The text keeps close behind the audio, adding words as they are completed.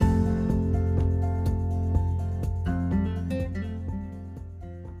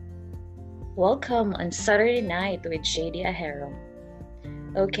Welcome on Saturday night with Shady Ahero.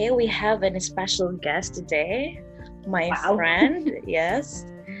 Okay, we have a special guest today. My Wow. friend, yes,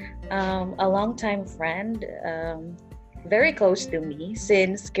 a longtime friend, very close to me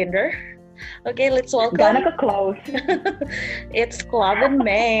since kinder. Okay, let's welcome. Gonna go close. It's Club in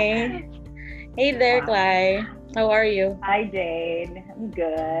May. Hey there, Wow. Clay. How are you? Hi, Jade. I'm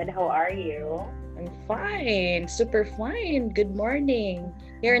good. How are you? I'm fine, super fine. Good morning.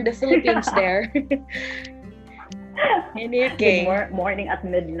 Here in the Philippines, there. In UK. Good morning at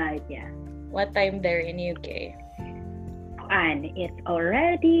midnight, yeah. What time there in UK? And it's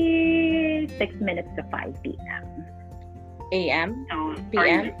already 6 minutes to 5 p.m. AM? So,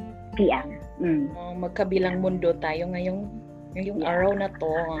 PM? PM. Magkabilang mundo tayo ngayong Yeah. araw na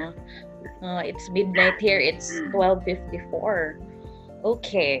to. It's midnight here. It's 12:54.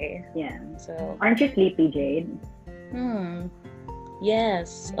 Okay. Yeah. So, Aren't you sleepy, Jade?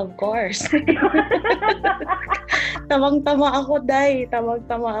 yes, of course. Tamang-tama ako, Day.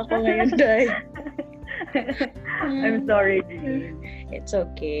 Tamang-tama ako ngayon, Day. I'm sorry, Jade. It's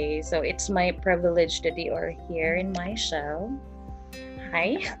okay. So, it's my privilege that you are here in my show.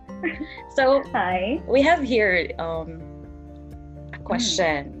 Hi. So, Hi. we have here a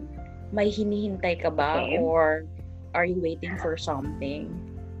question. May hinihintay ka ba, Okay. or are you waiting for something?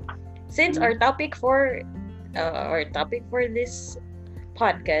 Since our topic for this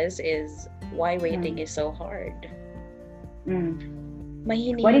podcast is why waiting is so hard.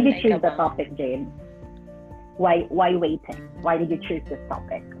 May Why did you hinihintay choose ka the ba? topic, Jade? Why waiting? Why did you choose this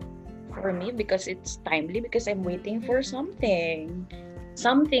topic? For me, because it's timely, because I'm waiting for something.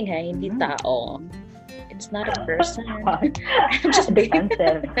 Something, hindi tao. It's not a person. I'm just being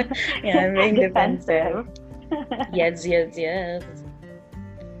Defensive. Yeah, I'm being defensive. Defensive. Yes.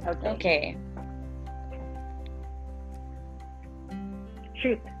 Okay. Okay.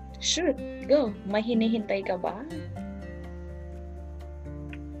 Shoot. Go. May hinihintay ka ba?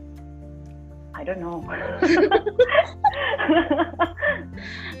 I don't know.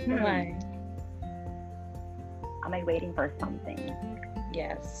 Why? Am I waiting for something?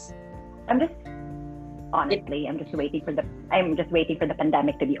 Yes. I'm just waiting for the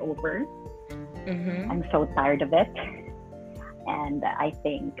pandemic to be over. I'm so tired of it, and I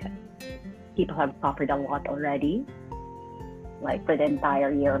think people have suffered a lot already. Like for the entire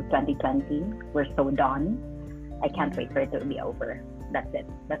year of 2020, we're so done. I can't wait for it to be over. That's it.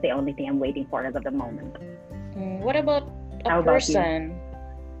 That's the only thing I'm waiting for as of the moment. What about How a about person?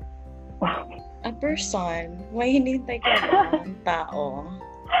 Wow. A person? May hinihintay ka ba? Tao.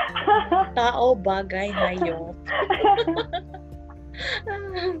 Tao, bagay, hayop.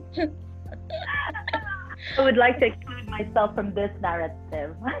 I would like to exclude myself from this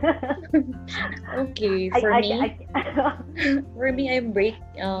narrative. Okay, for me,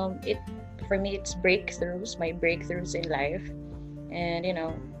 it's breakthroughs, my breakthroughs in life, and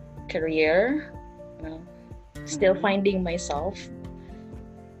career, still finding myself.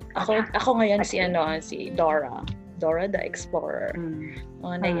 Ako ngayon si Dora the Explorer.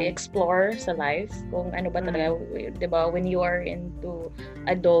 Nag-explore sa life kung ano ba talaga, 'di ba? When you are into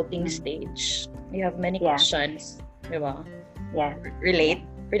adulting stage, you have many questions, 'di ba? Yeah. Relate,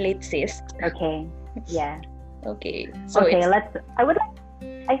 sis. Okay. Yeah. Okay. So okay,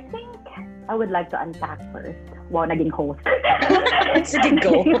 I think I would like to unpack first. Wow, naging host. Sige,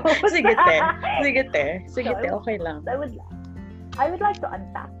 go. Sige, te. Okay lang. I would like to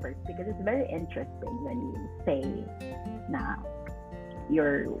unpack first because it's very interesting when you say na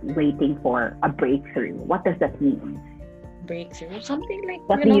you're waiting for a breakthrough. What does that mean? Breakthrough? Something like,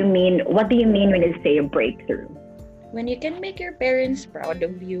 What do you mean when you say a breakthrough? When you can make your parents proud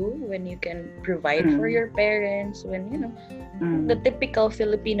of you, when you can provide for your parents, when the typical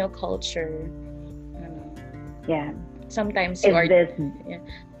Filipino culture. Yeah. Sometimes Is you are this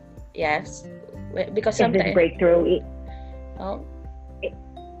yes, because is sometimes this breakthrough? Oh.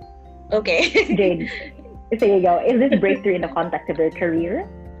 Okay. Jade, there you go. Is this breakthrough in the context of your career?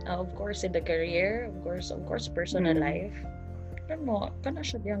 Of course, in the career, of course, personal life. Ano, kana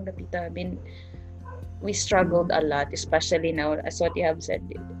siya diyang dapita. I mean, we struggled a lot, especially now, as what you have said,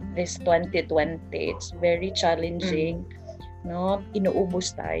 this 2020, it's very challenging. No,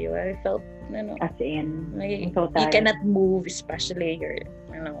 inuubos tayo. I felt, As in, like, I'm so you tired. cannot move, especially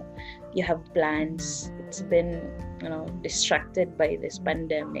you have plans. It's been, distracted by this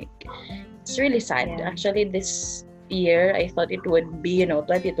pandemic. It's really sad. Yeah. Actually, this year, I thought it would be,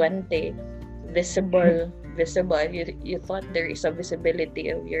 2020, visible. You thought there is a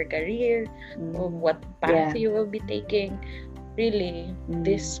visibility of your career, of what path you will be taking. Really,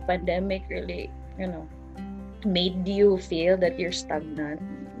 this pandemic really, made you feel that you're stagnant.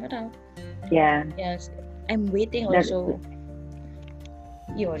 Yeah. Yes. I'm waiting That's, also.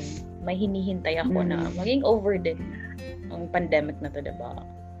 Yun, may hinihintay ako na maging over din ang pandemic na to, diba?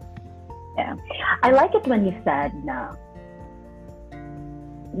 yeah. I like it when you said na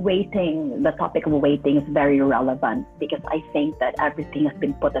waiting, the topic of waiting is very relevant because I think that everything has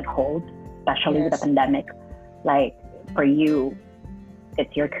been put on hold, especially with the pandemic. Like for you,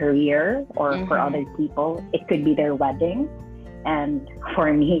 it's your career, or for other people, it could be their wedding. And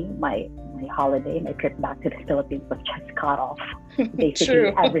for me, my holiday, my trip back to the Philippines was just cut off.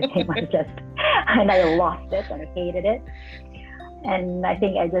 Basically, everything was just, and I lost it and I hated it. And I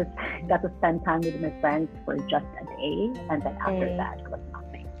think I just got to spend time with my friends for just a day, and then after that it was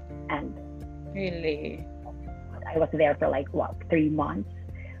nothing. And really, I was there for like 3 months,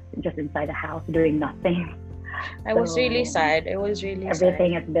 just inside the house doing nothing. I was really sad. It was really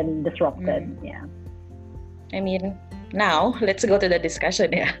everything sad. has been disrupted. Yeah. I mean, now let's go to the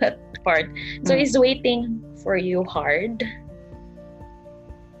discussion part. So is waiting for you hard?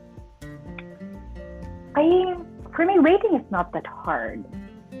 For me, waiting is not that hard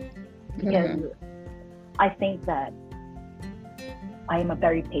because I think that I'm a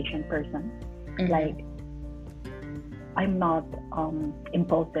very patient person. Like, I'm not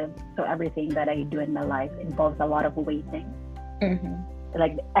impulsive, so everything that I do in my life involves a lot of waiting.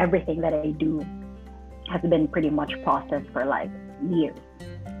 Like everything that I do has been pretty much processed for like years,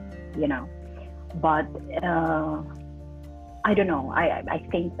 you know. But I don't know. I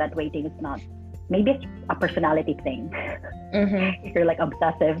think that waiting is not. Maybe it's a personality thing. If you're like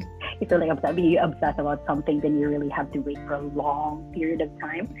obsessive, you obsess about something, then you really have to wait for a long period of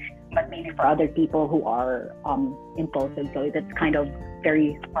time. But maybe for other people who are impulsive, so that's kind of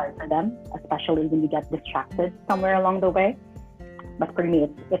very hard for them, especially when you get distracted somewhere along the way. But for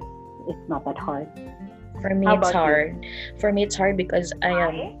me, it's not that hard. For me, it's hard. For me, it's hard because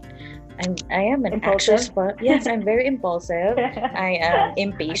I am an anxious. Yes, I'm very impulsive. I am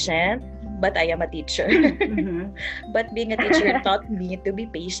impatient. But I am a teacher. But being a teacher taught me to be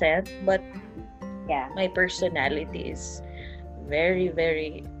patient. But my personality is very,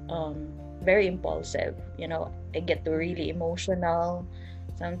 very, very impulsive. You know, I get to really emotional.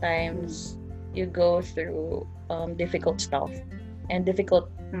 Sometimes you go through difficult stuff and difficult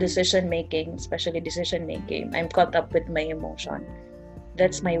decision making, especially decision making. I'm caught up with my emotion.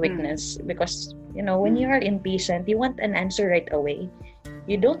 That's my weakness because, you know, when you are impatient, you want an answer right away.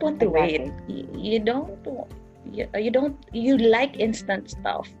 You don't want to wait. You like instant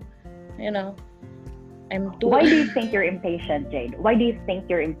stuff. You know, Why do you think you're impatient, Jade? Why do you think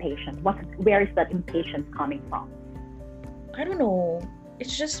you're impatient? Where is that impatience coming from? I don't know.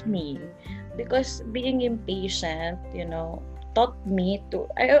 It's just me. Because being impatient, you know, taught me to,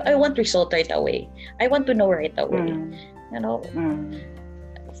 I want result right away. I want to know right away. You know,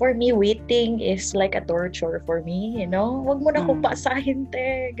 for me, waiting is like a torture for me, you know? Wag mo na ko pasahin,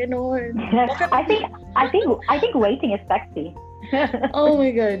 te. Ganon. I think waiting is sexy. Oh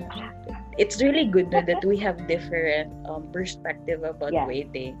my God. It's really good that we have different perspective about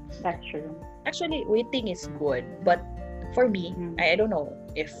waiting. That's true. Actually, waiting is good. But for me, I don't know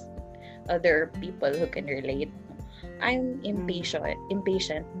if other people who can relate. I'm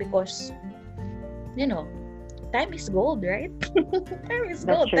impatient because, you know, time is gold, right? Time is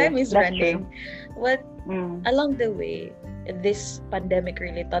gold. Time is running. But along the way, this pandemic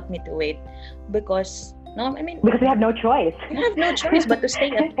really taught me to wait because because we have no choice. You have no choice but to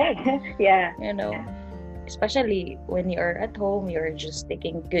stay at home. Yeah. You know, especially when you're at home, you're just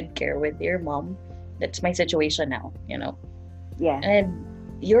taking good care with your mom. That's my situation now, you know. Yeah. And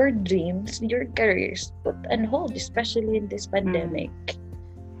your dreams, your careers put on hold, especially in this pandemic.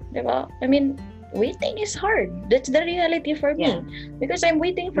 Diba? I mean, waiting is hard. That's the reality for me. Because I'm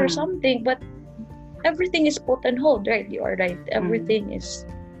waiting for something, but everything is put on hold, right? You are right. Everything is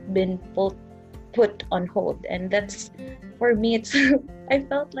been put on hold. And that's, for me, it's, I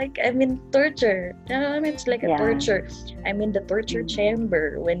felt like I'm in torture. You know, I mean, it's like a torture. I'm in the torture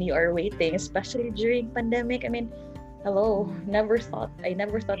chamber when you are waiting, especially during pandemic. I mean, hello, I never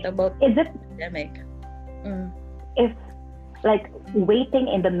thought about pandemic. If like waiting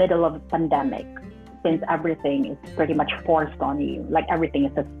in the middle of a pandemic, since everything is pretty much forced on you, like everything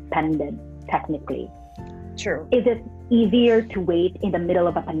is suspended technically. True. Is it easier to wait in the middle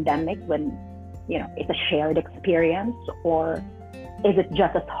of a pandemic when, you know, it's a shared experience, or is it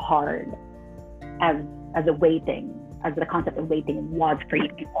just as hard as the concept of waiting was for you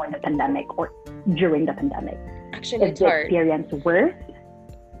before the pandemic or during the pandemic? Actually, is the experience worse?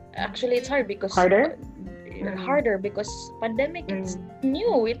 Actually, it's hard because harder. harder because pandemic is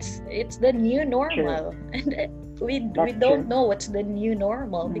new. It's the new normal, and we don't know what's the new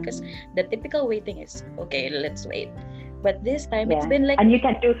normal because the typical waiting is okay. Let's wait, but this time it's been like, and you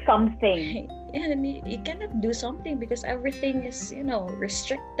can do something. And you cannot do something because everything is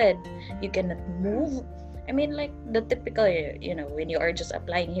restricted. You cannot move. I mean, like the typical, when you are just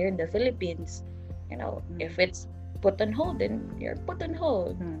applying here in the Philippines, if it's put on hold, then you're put on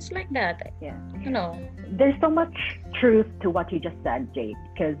hold. It's like that. Yeah. There's so much truth to what you just said, Jade,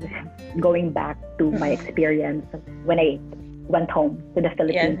 because going back to my experience when I went home to the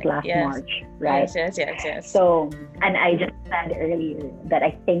Philippines last March, right? Yes. So, and I just said earlier that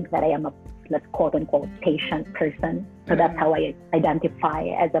I think that I am a, let's quote unquote, patient person. So that's how I identify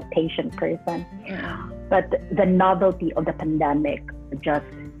as a patient person. But the novelty of the pandemic just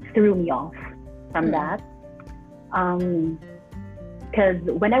threw me off from that. Because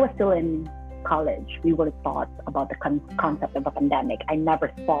when I was still in college, we were taught about the concept of a pandemic. I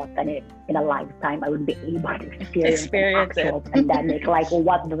never thought that in a lifetime I would be able to experience an actual pandemic. Like,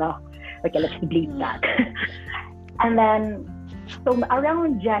 what the... Okay, let's bleep that. And then, so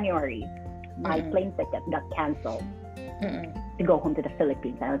around January, my plane ticket got canceled to go home to the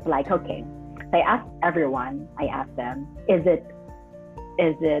Philippines. And I was like, okay. So I asked everyone, them, is it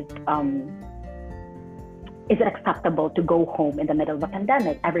acceptable to go home in the middle of a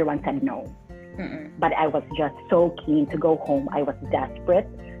pandemic? Everyone said no. But I was just so keen to go home. I was desperate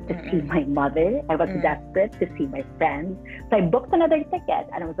to see my mother. I was desperate to see my friends. So I booked another ticket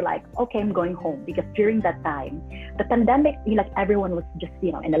and I was like, okay, I'm going home. Because during that time, the pandemic, like everyone was just,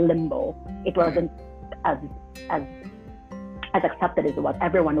 in a limbo. It wasn't as accepted as it was.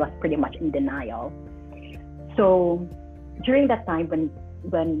 Everyone was pretty much in denial. So during that time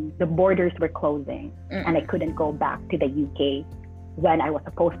when the borders were closing and I couldn't go back to the UK when I was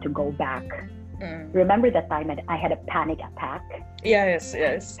supposed to go back. Remember that time I had a panic attack? Yes.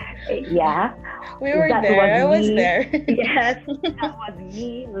 Yeah. We were there. I was there. Yes. That was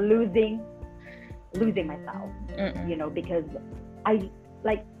me losing myself. Because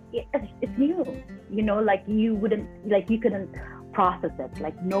it's new. Like you couldn't process it.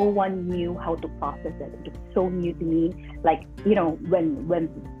 Like no one knew how to process it. It was so new to me. Like,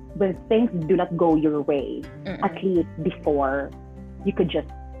 when things do not go your way, at least before you could just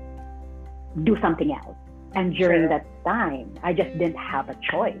do something else. And during that time, I just didn't have a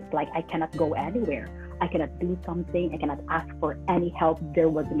choice. Like I cannot go anywhere. I cannot do something. I cannot ask for any help. There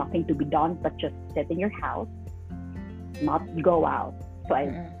was nothing to be done but just sit in your house, not go out. So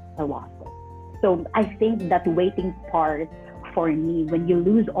I lost it. So I think that waiting part for me, when you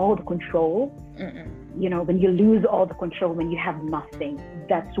lose all the control, when you lose all the control, when you have nothing,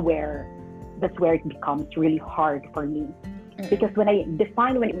 that's where it becomes really hard for me. Because when I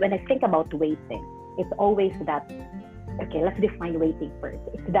think about waiting, it's always that, okay, let's define waiting first.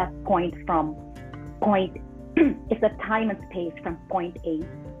 It's that it's the time and space from point A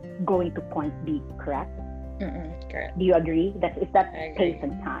going to point B, correct? Correct. Do you agree? It's that space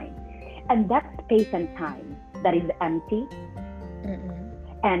and time. And that space and time that is empty.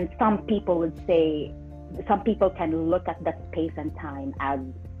 And some people can look at that space and time as,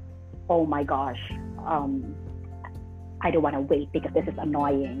 oh my gosh, I don't want to wait because this is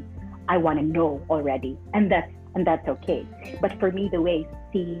annoying. I want to know already. And that's okay. But for me, the way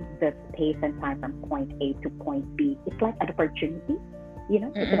I see the space and time from point A to point B, it's like an opportunity.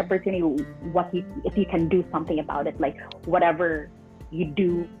 It's an opportunity. If you can do something about it, like whatever you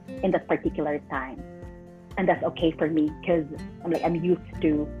do in that particular time. And that's okay for me because I'm used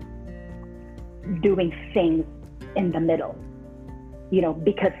to doing things in the middle,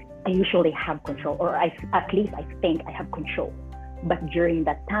 because I usually have control, or at least I think I have control. But during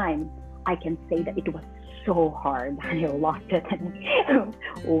that time, I can say that it was so hard. I lost it and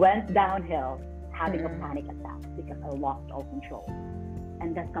went downhill, having a panic attack because I lost all control.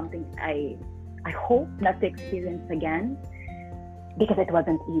 And that's something I hope not to experience again, because it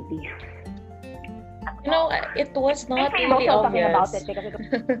wasn't easy. It was not really talking obvious. About it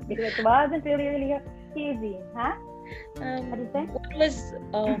because it wasn't really easy, huh? What do you say? What was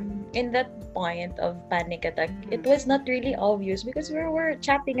in that point of panic attack? It was not really obvious because we were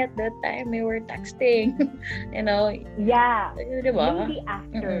chatting at that time. We were texting, Yeah, diba? maybe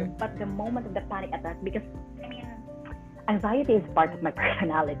after, but the moment of the panic attack, because anxiety is part of my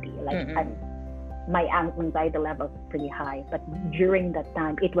personality. Like my anxiety level is pretty high, but during that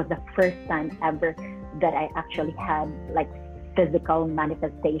time, it was the first time ever that I actually had like physical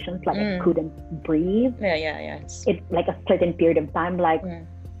manifestations, like I couldn't breathe. Yeah. It's like a certain period of time, like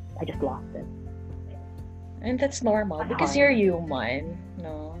I just lost it. And that's normal because you're human,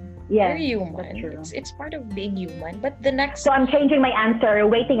 no? Yeah, Very that's human. true. It's part of being human. But the next, So I'm changing my answer.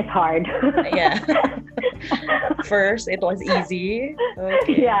 Waiting is hard. yeah. First, it was easy.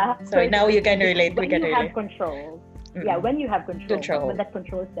 Okay. Yeah. So now you can relate. We When can you relate. have control. Yeah, Mm-mm. when you have control. Control. When that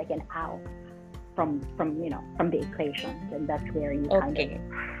control is taken out from the equation, and that's where you kind Okay.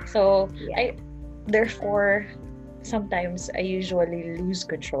 So Yeah. therefore, sometimes I usually lose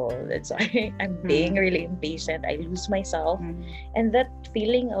control. That's why I'm being really impatient. I lose myself. of And that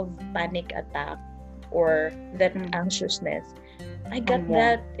feeling of panic attack or that anxiousness, I got yeah.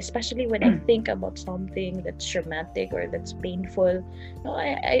 that, especially when I think about something that's traumatic or that's painful. No,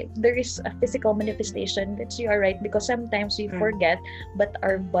 there is a physical manifestation. That's you are right, because sometimes we forget, but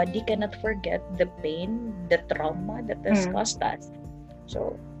our body cannot forget the pain, the trauma that has caused us.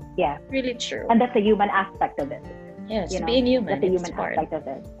 So Yeah. really true. And that's a human aspect of it. Yes, You know, being human. that's a it's human part. aspect of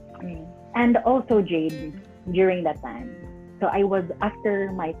it. And also, Jade, during that time, so I was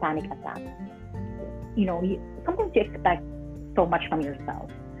after my panic attack. Sometimes you expect so much from yourself.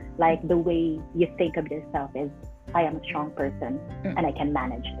 Like the way you think of yourself is, I am a strong person and I can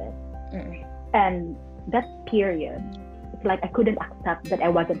manage this. And that period, it's like I couldn't accept that I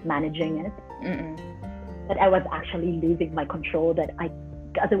wasn't managing it, that I was actually losing my control, that I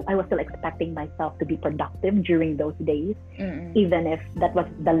was still expecting myself to be productive during those days, even if that was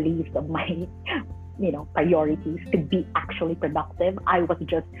the least of my priorities, to be actually productive. I was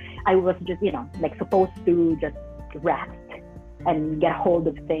just like supposed to just rest and get a hold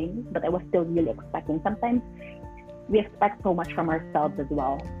of things, but I was still really expecting. Sometimes we expect so much from ourselves as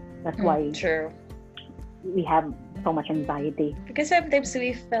well. That's why True. we have so much anxiety. Because sometimes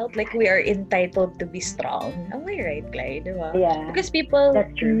we felt like we are entitled to be strong. Am I right, Clyde? Diba? Yeah. Because people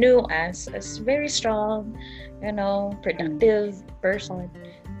That's true. knew us as very strong, productive person.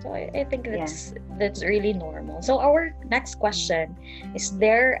 So I think that's really normal. So our next question, is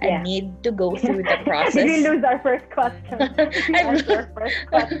there a need to go through the process? Did we lose our first question?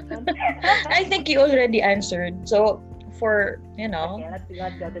 I think you already answered. So for, Okay, let's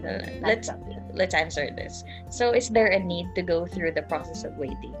go to the let's answer this. So is there a need to go through the process of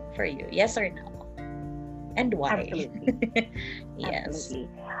waiting for you? Yes or no? And why? Absolutely. Yes.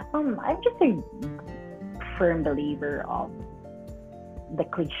 Absolutely. I'm just a firm believer of the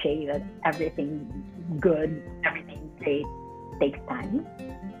cliche that everything good, everything great takes time.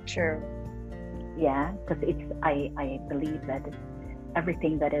 True. Yeah, because I believe that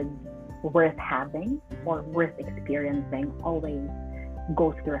everything that is worth having or worth experiencing always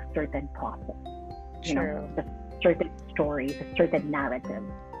goes through a certain process. True. The certain story, the certain narrative.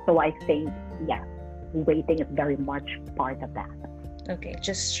 So I think, waiting is very much part of that. Okay,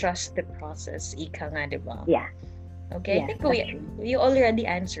 just trust the process. Ika nga, diba? Yeah. Okay, I think we already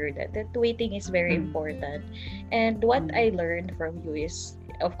answered that waiting is very important. And what I learned from you is,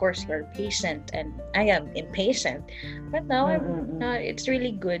 of course, you're patient and I am impatient. But now it's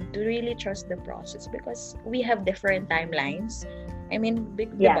really good to really trust the process, because we have different timelines. I mean,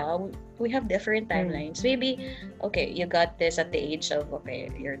 diba, we have different timelines. Maybe, okay, you got this at the age of,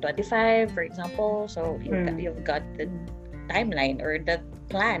 you're 25, for example. So you've got the timeline or the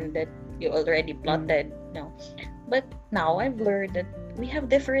plan that you already plotted. No. But now I've learned that we have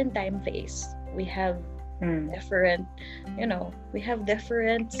different time phase. We have different, we have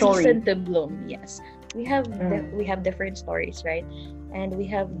different season to bloom. Yes, we have we have different stories, right? And we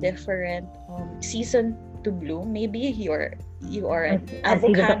have different season to bloom. Maybe you are an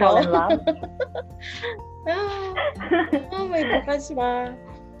avocado. Oh my gosh, ba?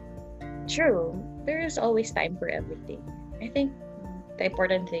 True. There is always time for everything. I think the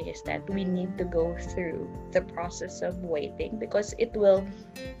important thing is that we need to go through the process of waiting, because it will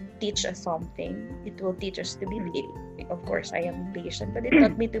teach us something. It will teach us to be patient. Of course, I am patient, but it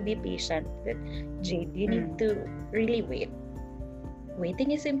taught me to be patient. That, Jade, you need to really wait.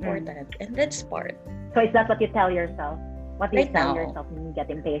 Waiting is important, and that's part. So is that what you tell yourself? What do you Right tell now. yourself when you get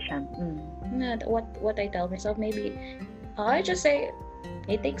impatient? Not what I tell myself. Maybe I just say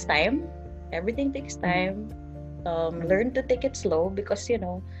it takes time. Everything takes time. Learn to take it slow, because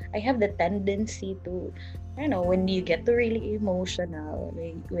I have the tendency to, when you get to really emotional,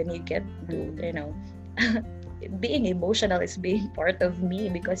 when you get to being emotional is being part of me,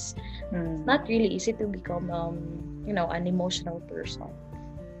 because it's not really easy to become an emotional person.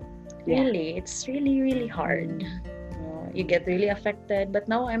 Really, it's really, really hard. You get really affected, but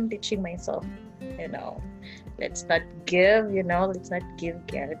now I'm teaching myself, let's not give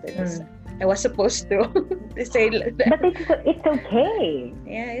carrots. I was supposed to say that. But it's okay.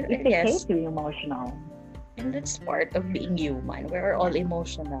 Yeah, It's okay to be emotional. And that's part of being human. We're all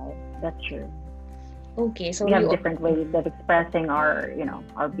emotional. That's true. Okay, so We have you different ways of expressing our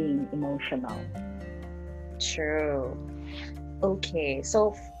being emotional. true. Okay,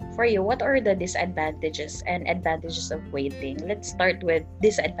 so for you, what are the disadvantages and advantages of waiting? Let's start with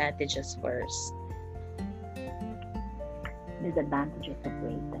disadvantages first. Disadvantages of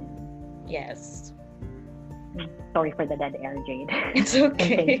waiting. Yes. Sorry for the dead air, Jade. It's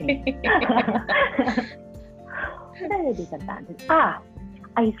okay. What are the disadvantages?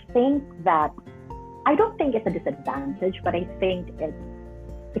 I think that I don't think it's a disadvantage, but I think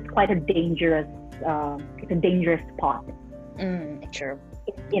it's quite a dangerous spot. True.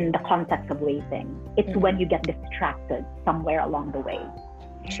 In the context of waiting. It's when you get distracted somewhere along the way.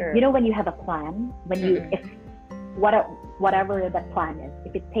 Sure. When you have a plan, if whatever that plan is,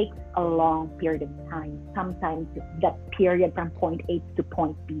 if it takes a long period of time, sometimes that period from point A to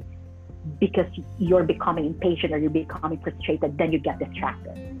point B, because you're becoming impatient or you're becoming frustrated, then you get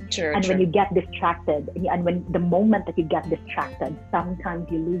distracted. True. And when you get distracted, and when the moment that you get distracted, sometimes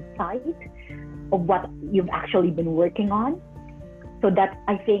you lose sight of what you've actually been working on. So that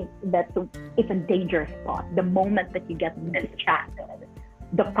I think it's a dangerous spot. The moment that you get distracted,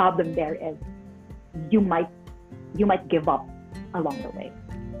 the problem there is you might give up along the way.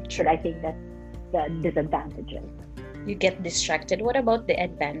 Sure. But I think that's the disadvantages. You get distracted. What about the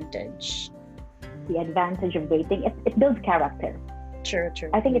advantage? The advantage of waiting, it builds character. True.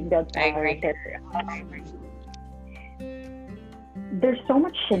 I think it builds character. I agree. There's so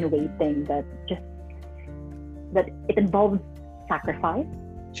much in waiting that it involves sacrifice.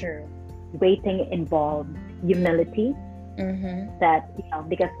 True. Waiting involves humility. That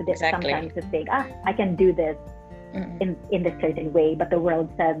because Exactly. sometimes you think, I can do this in this certain way, but the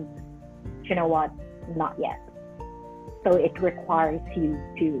world says, you know what, not yet. So it requires you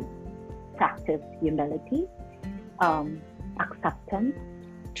to practice humility, acceptance.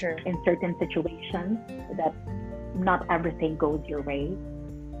 True. In certain situations, that not everything goes your way,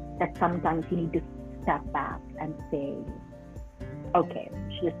 that sometimes you need to step back and say, okay,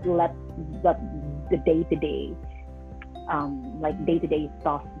 just let the day-to-day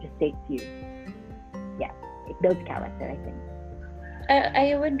stuff just takes you. Yeah, it builds character, I think.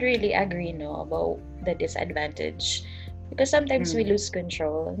 I would really agree about the disadvantage, because sometimes we lose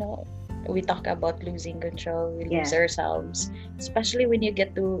control. We talk about losing control, we lose ourselves, especially when you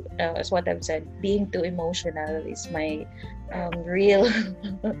get to as what I've said, being too emotional is my real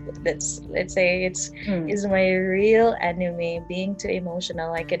let's say is my real enemy. Being too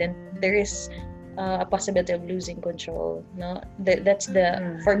emotional, there is a possibility of losing control. That's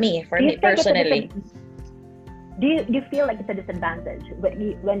the for me personally. Do you feel like it's a disadvantage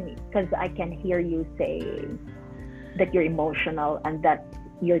when because I can hear you say that you're emotional and that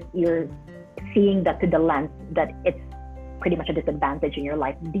you're seeing that to the lens that it's pretty much a disadvantage in your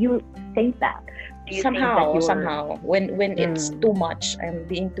life? Do you think that? Somehow when it's too much, I'm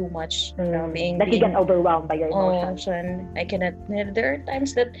being too much, that you get overwhelmed by your emotions. There are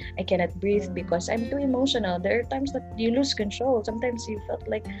times that I cannot breathe because I'm too emotional. There are times that you lose control. Sometimes you felt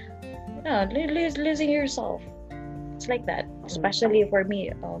like losing yourself. It's like that, especially for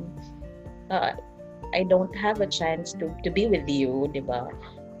me. I don't have a chance to be with you, diba?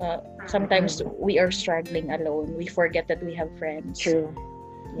 Sometimes we are struggling alone. We forget that we have friends. True.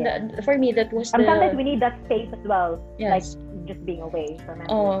 Yeah. For me, that was sometimes we need that space as well. Yes. Like just being away from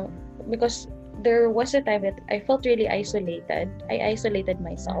everyone. Because there was a time that I felt really isolated. I isolated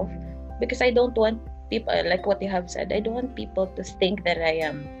myself because I don't want people, like what you have said, I don't want people to think that I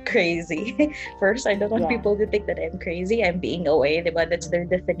am crazy. First, I don't want people to think that I'm crazy. I'm being away, diba? That's their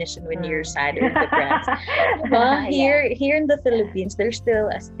definition when you're sad or depressed. But here in the Philippines, there's still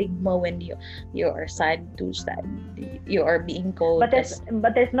a stigma when you are sad, too sad. You are being cold.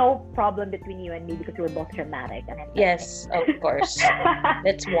 But there's no problem between you and me because we're both dramatic. And yes, of course.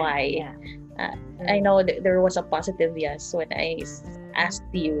 That's why. Yeah. I know that there was a positive yes when I asked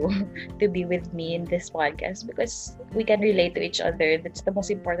you to be with me in this podcast, because we can relate to each other. That's the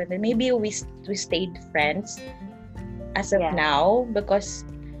most important. And maybe we stayed friends as of now because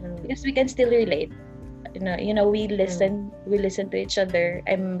we can still relate. We listen to each other.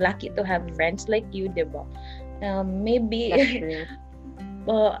 I'm lucky to have friends like you, diba? Maybe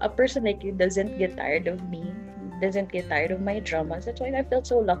a person like you doesn't get tired of me, doesn't get tired of my dramas. That's why I feel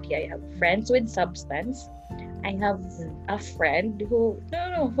so lucky. I have friends with substance. I have a friend who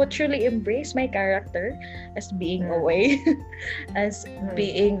truly embraced my character as being away, as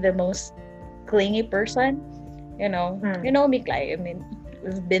being the most clingy person. You know me, Clay. I mean,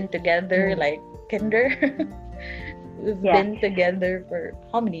 we've been together like kinder. We've been together for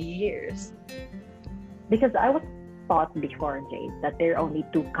how many years? Because I was thought before, Jade, that there are only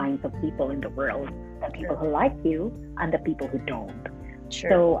two kinds of people in the world: the people who like you and the people who don't.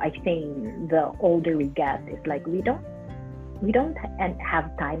 Sure. So I think the older we get, it's like we don't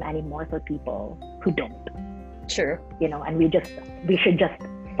have time anymore for people who don't. True. And we should just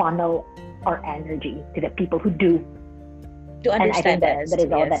funnel our energy to the people who do. To understand and I think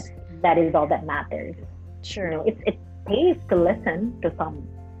that is all that matters. Sure. It pays to listen to some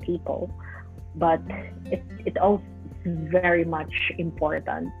people, but it's also very much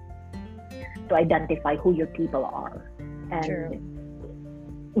important to identify who your people are, and True.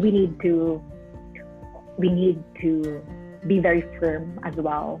 we need to be very firm as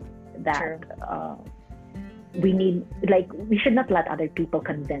well that we should not let other people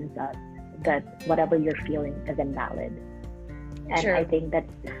convince us that whatever you're feeling is invalid. And I think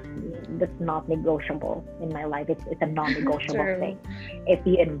that's not negotiable in my life. It's a non-negotiable thing. If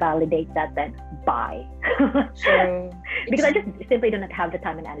you invalidate that, then bye. Because I just simply do not have the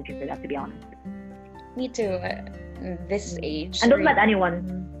time and energy for that, to be honest. Me too. This age. And don't let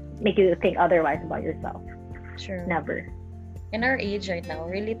anyone make you think otherwise about yourself. Sure. Never. In our age right now,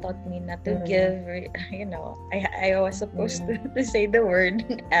 really taught me not to give, I was supposed to say the word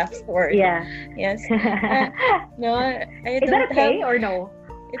F word. Yeah. Yes. No, I Is that okay or no?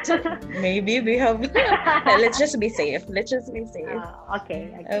 It's maybe we have. Let's just be safe.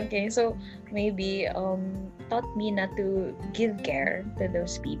 Okay. So maybe taught me not to give care to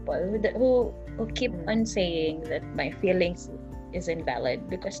those people who keep on saying that my feelings is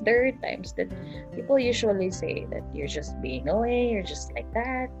invalid, because there are times that people usually say that you're just being away, you're just like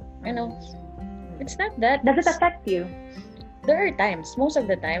that. It's not that. Does it affect you? There are times, most of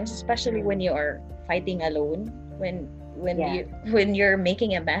the times, especially when you are fighting alone, when you're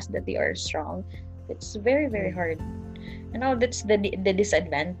making a mess that you are strong, it's very, very hard. That's the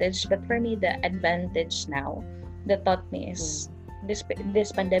disadvantage. But for me, the advantage now that taught me is this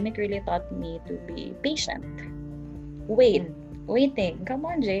pandemic really taught me to be patient. Waiting. Come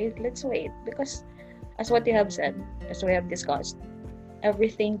on, Jay, let's wait. Because as what you have said, as we have discussed,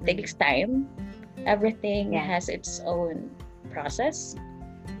 everything takes time. Everything has its own process.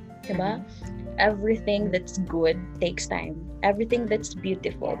 Diba? Everything that's good takes time. Everything that's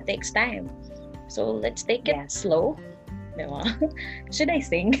beautiful takes time. So let's take it slow. Diba? Should I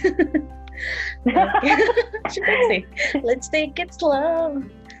sing? Should I sing? Let's take it slow.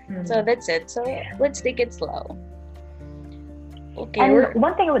 So that's it. So let's take it slow. Okay. And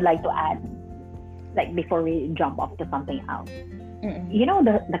one thing I would like to add, like before we jump off to something else,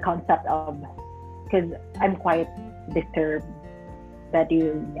 the concept of, because I'm quite disturbed that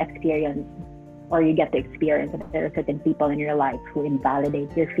you experience or you get to experience that there are certain people in your life who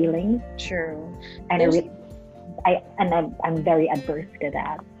invalidate your feelings. True. And I'm very adverse to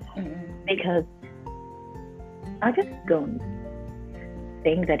that, because I just don't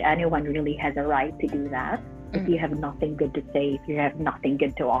think that anyone really has a right to do that. If you have nothing good to say, if you have nothing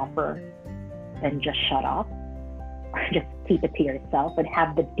good to offer, then just shut up, or just keep it to yourself, and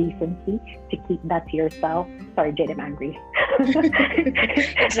have the decency to keep that to yourself. Sorry, Jade, I'm angry.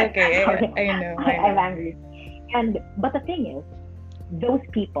 It's okay. I know. I'm angry. But the thing is, those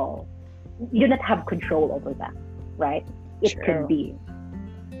people, you do not have control over them, right? It could be,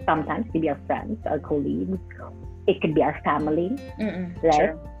 sometimes it could be our friends, our colleagues, it could be our family,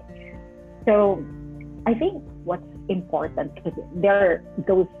 right? So I think what's important, because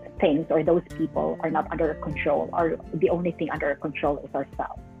those things or those people are not under our control, or the only thing under our control is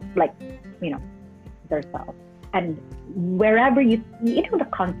ourselves. Ourselves. And wherever you know the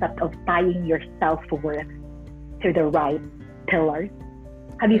concept of tying your self-worth to the right pillars.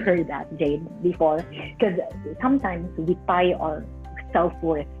 Have you heard that, Jade, before? Because sometimes we tie our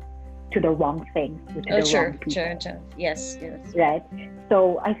self-worth to the wrong things, to the wrong people. Sure. Yes. Right?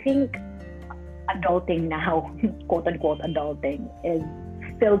 So I think adulting now, quote unquote adulting, is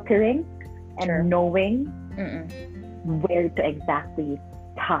filtering and knowing where to exactly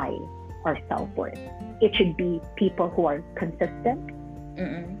tie our self-worth. It should be people who are consistent,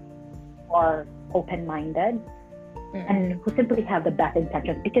 or open-minded, and who simply have the best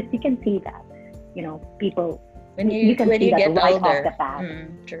intentions, because you can see that, people, when you can see that get right older, off the bat.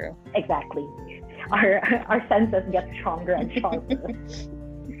 True. Exactly. Our senses get stronger and stronger.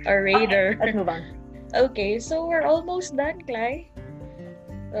 Our radar. Let's move on. Okay, so we're almost done, Clay.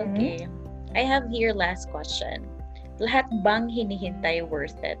 Okay. I have here last question. Lahat bang hinihintay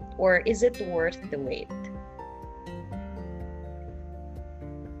worth it? Or is it worth the wait?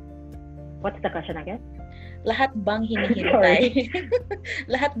 What's the question again? Lahat bang hinihintay?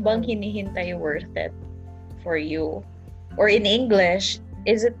 Lahat bang hinihintay worth it for you? Or in English,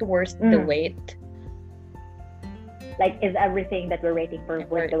 is it worth the wait? Like, is everything that we're waiting for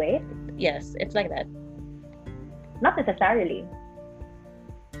worth the wait? Yes, it's like that. Not necessarily.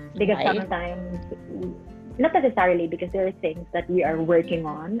 Because sometimes, not necessarily, because there are things that we are working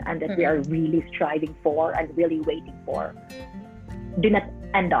on and that we are really striving for and really waiting for, do not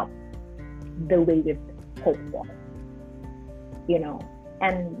end up the way we've hoped for. You know,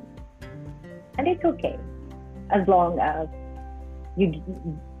 and it's okay as long as you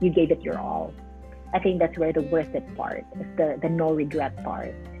gave it your all. I think that's where the worth it part is, the no regret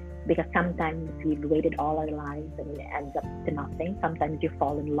part. Because sometimes we've waited all our lives and it ends up to nothing. Sometimes you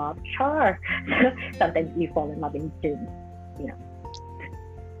fall in love, sure. Sometimes you fall in love into, you know,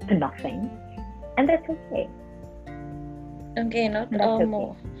 to nothing. And that's okay. Okay, not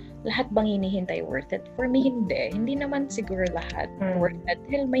lahat bang hinihintay worth it? For me, hindi. Hindi naman siguro lahat worth it.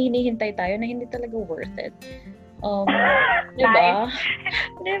 Dahil may hinihintay tayo na hindi talaga worth it. Diba?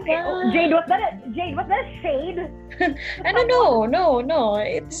 Diba? Jade, was that a shade? No.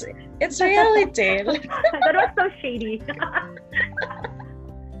 It's reality. That was so shady.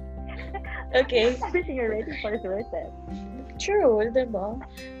 Okay. Everything you're waiting for is worth it. True, diba?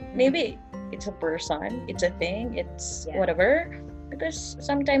 Maybe it's a person, it's a thing, it's whatever. Because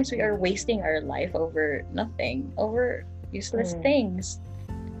sometimes we are wasting our life over nothing, over useless things.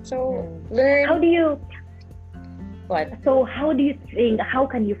 So learn. How do you? What? So how do you think? How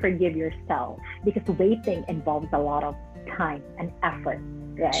can you forgive yourself? Because waiting involves a lot of time and effort,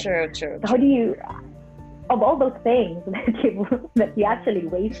 right? True. So how do you, of all those things that you actually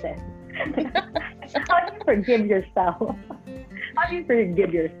wasted, how do you forgive yourself? How do you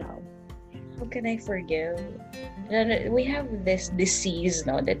forgive yourself? How can I forgive? We have this disease,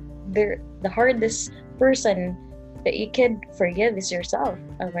 no, that the hardest person that you can forgive is yourself.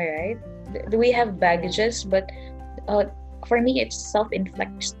 Am I right? We have baggages, but for me, it's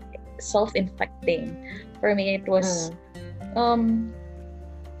self-inflicting. For me, it was,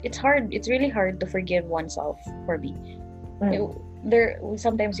 it's hard. It's really hard to forgive oneself. For me,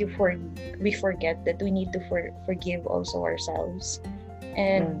 sometimes we forget that we need to forgive also ourselves,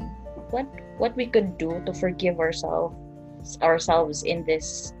 and what we could do to forgive ourselves in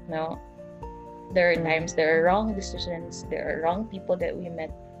this. No, there are times there are wrong decisions. There are wrong people that we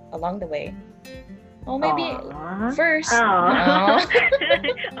met along the way. Oh, maybe first.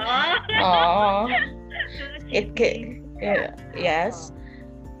 It could, yes.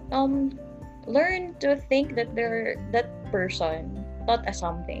 Learn to think that that person taught us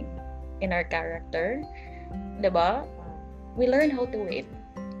something in our character, diba? We learn how to wait.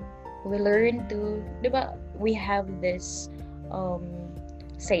 We learn to, diba? We have this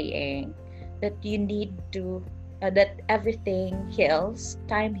saying that you need to. That everything heals,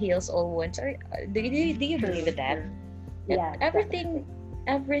 time heals all wounds. Do you believe in that? Yeah. Everything,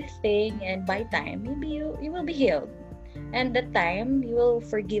 and by time, maybe you will be healed, and that time you will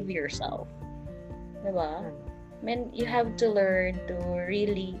forgive yourself. Diba? I mean, you have to learn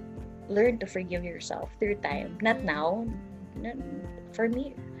to forgive yourself through time. Not now. For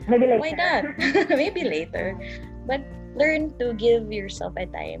me, maybe later. Why not? Maybe later. But learn to give yourself a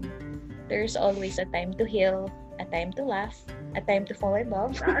time. There's always a time to heal, a time to laugh, a time to fall in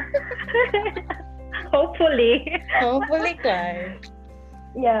love. Hopefully, Clive.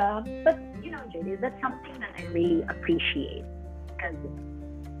 Yeah, but you know, Judy, that's something that I really appreciate. Because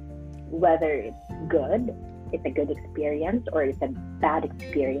whether it's good, it's a good experience, or it's a bad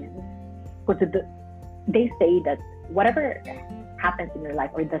experience, because they say that whatever happens in your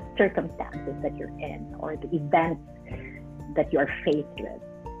life, or the circumstances that you're in, or the events that you are faced with,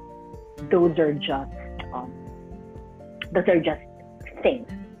 those are just things,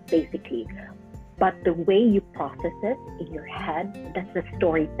 basically. But the way you process it in your head, that's the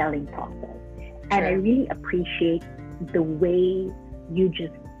storytelling process. And I really appreciate the way you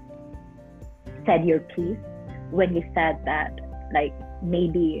just said your piece when you said that, like,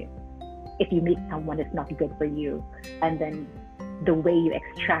 maybe if you meet someone that's not good for you, and then the way you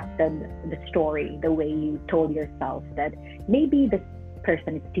extracted the story, the way you told yourself that maybe this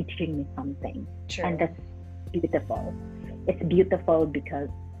person is teaching me something. And that's beautiful. It's beautiful because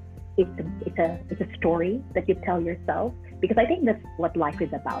it's a story that you tell yourself, because I think that's what life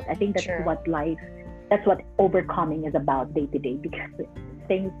is about. I think that's what overcoming is about day to day, because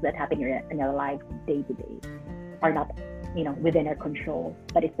things that happen in our life day to day are not, within our control,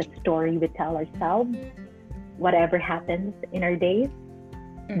 but it's the story we tell ourselves. Whatever happens in our days,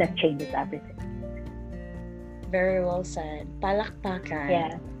 that changes everything. Very well said. Palakpakan.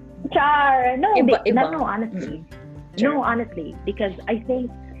 Yeah. Char. No, Iba. honestly. No, honestly, because I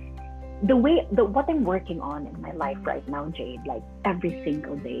think what I'm working on in my life right now, Jade, like every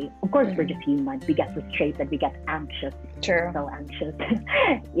single day. Of course, we're just human. We get frustrated. We get anxious. True. So anxious.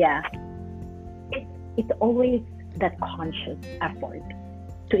 Yeah. It's always that conscious effort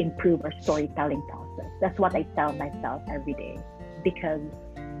to improve our storytelling process. That's what I tell myself every day. Because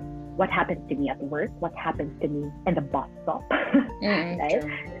what happens to me at work, what happens to me in the bus stop, right?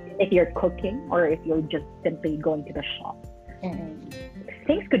 True. If you're cooking or if you're just simply going to the shop,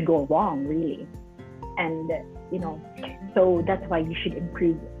 things could go wrong, really. And so that's why you should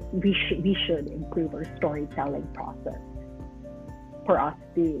improve. We should improve our storytelling process for us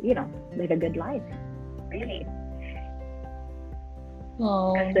to live a good life. Really.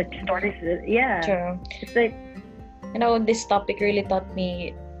 Oh, The stories, yeah. true. It's like, This topic really taught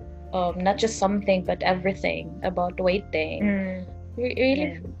me not just something but everything about waiting.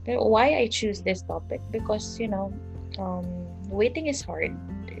 Really, why I choose this topic, because waiting is hard,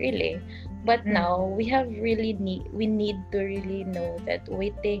 really. But now we need to really know that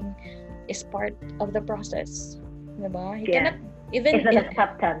waiting is part of the process. Diba? You cannot even it's an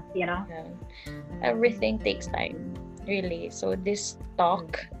acceptance, everything takes time, really. So this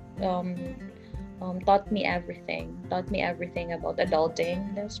talk taught me everything about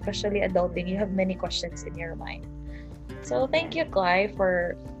adulting, especially adulting. You have many questions in your mind. So thank you, Clay,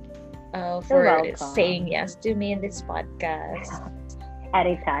 for saying yes to me in this podcast.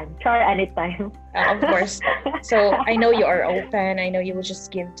 Anytime. Try anytime. Of course. So I know you are open. I know you will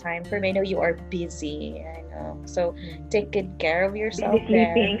just give time for me. I know you are busy. I know. So take good care of yourself.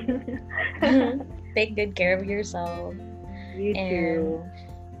 Take good care of yourself. You too.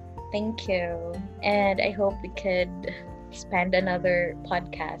 Thank you. And I hope we could spend another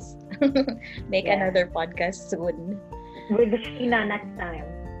podcast. Make another podcast soon. With Sheena next time.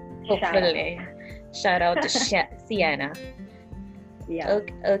 Hopefully. Shout out to Sienna. Yeah.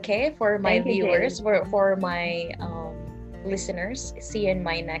 Okay, for my Thank you, viewers, for my listeners, see you in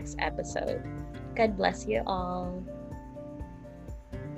my next episode. God bless you all.